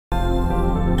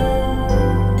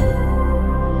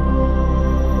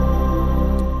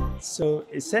So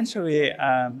essentially,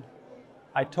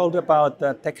 I told about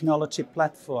the technology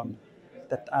platform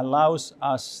that allows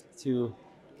us to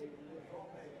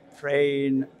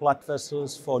train blood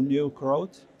vessels for new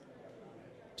growth,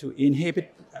 to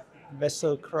inhibit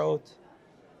vessel growth,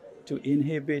 to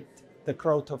inhibit the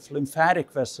growth of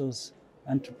lymphatic vessels,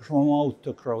 and to promote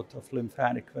the growth of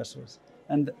lymphatic vessels.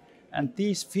 And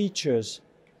these features,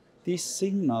 these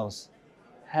signals,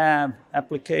 have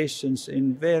applications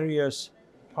in various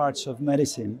parts of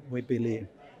medicine, we believe.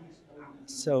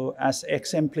 So as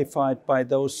exemplified by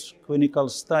those clinical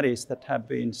studies that have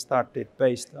been started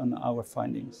based on our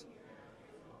findings.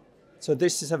 So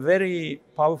this is a very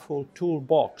powerful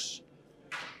toolbox,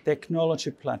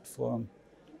 technology platform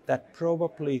that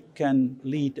probably can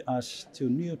lead us to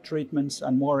new treatments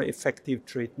and more effective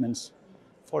treatments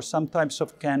for some types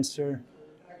of cancer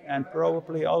and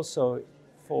probably also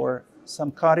for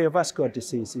some cardiovascular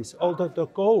diseases, although the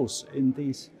goals in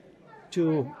these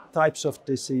two types of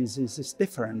diseases is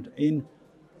different. In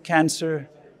cancer,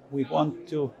 we want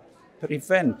to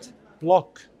prevent,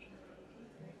 block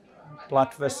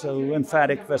blood vessel,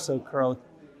 lymphatic vessel growth.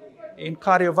 In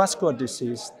cardiovascular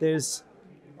disease, there's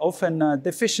often a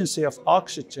deficiency of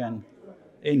oxygen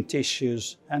in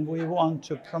tissues, and we want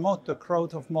to promote the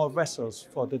growth of more vessels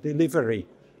for the delivery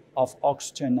of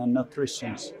oxygen and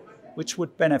nutrition, which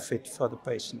would benefit for the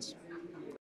patients.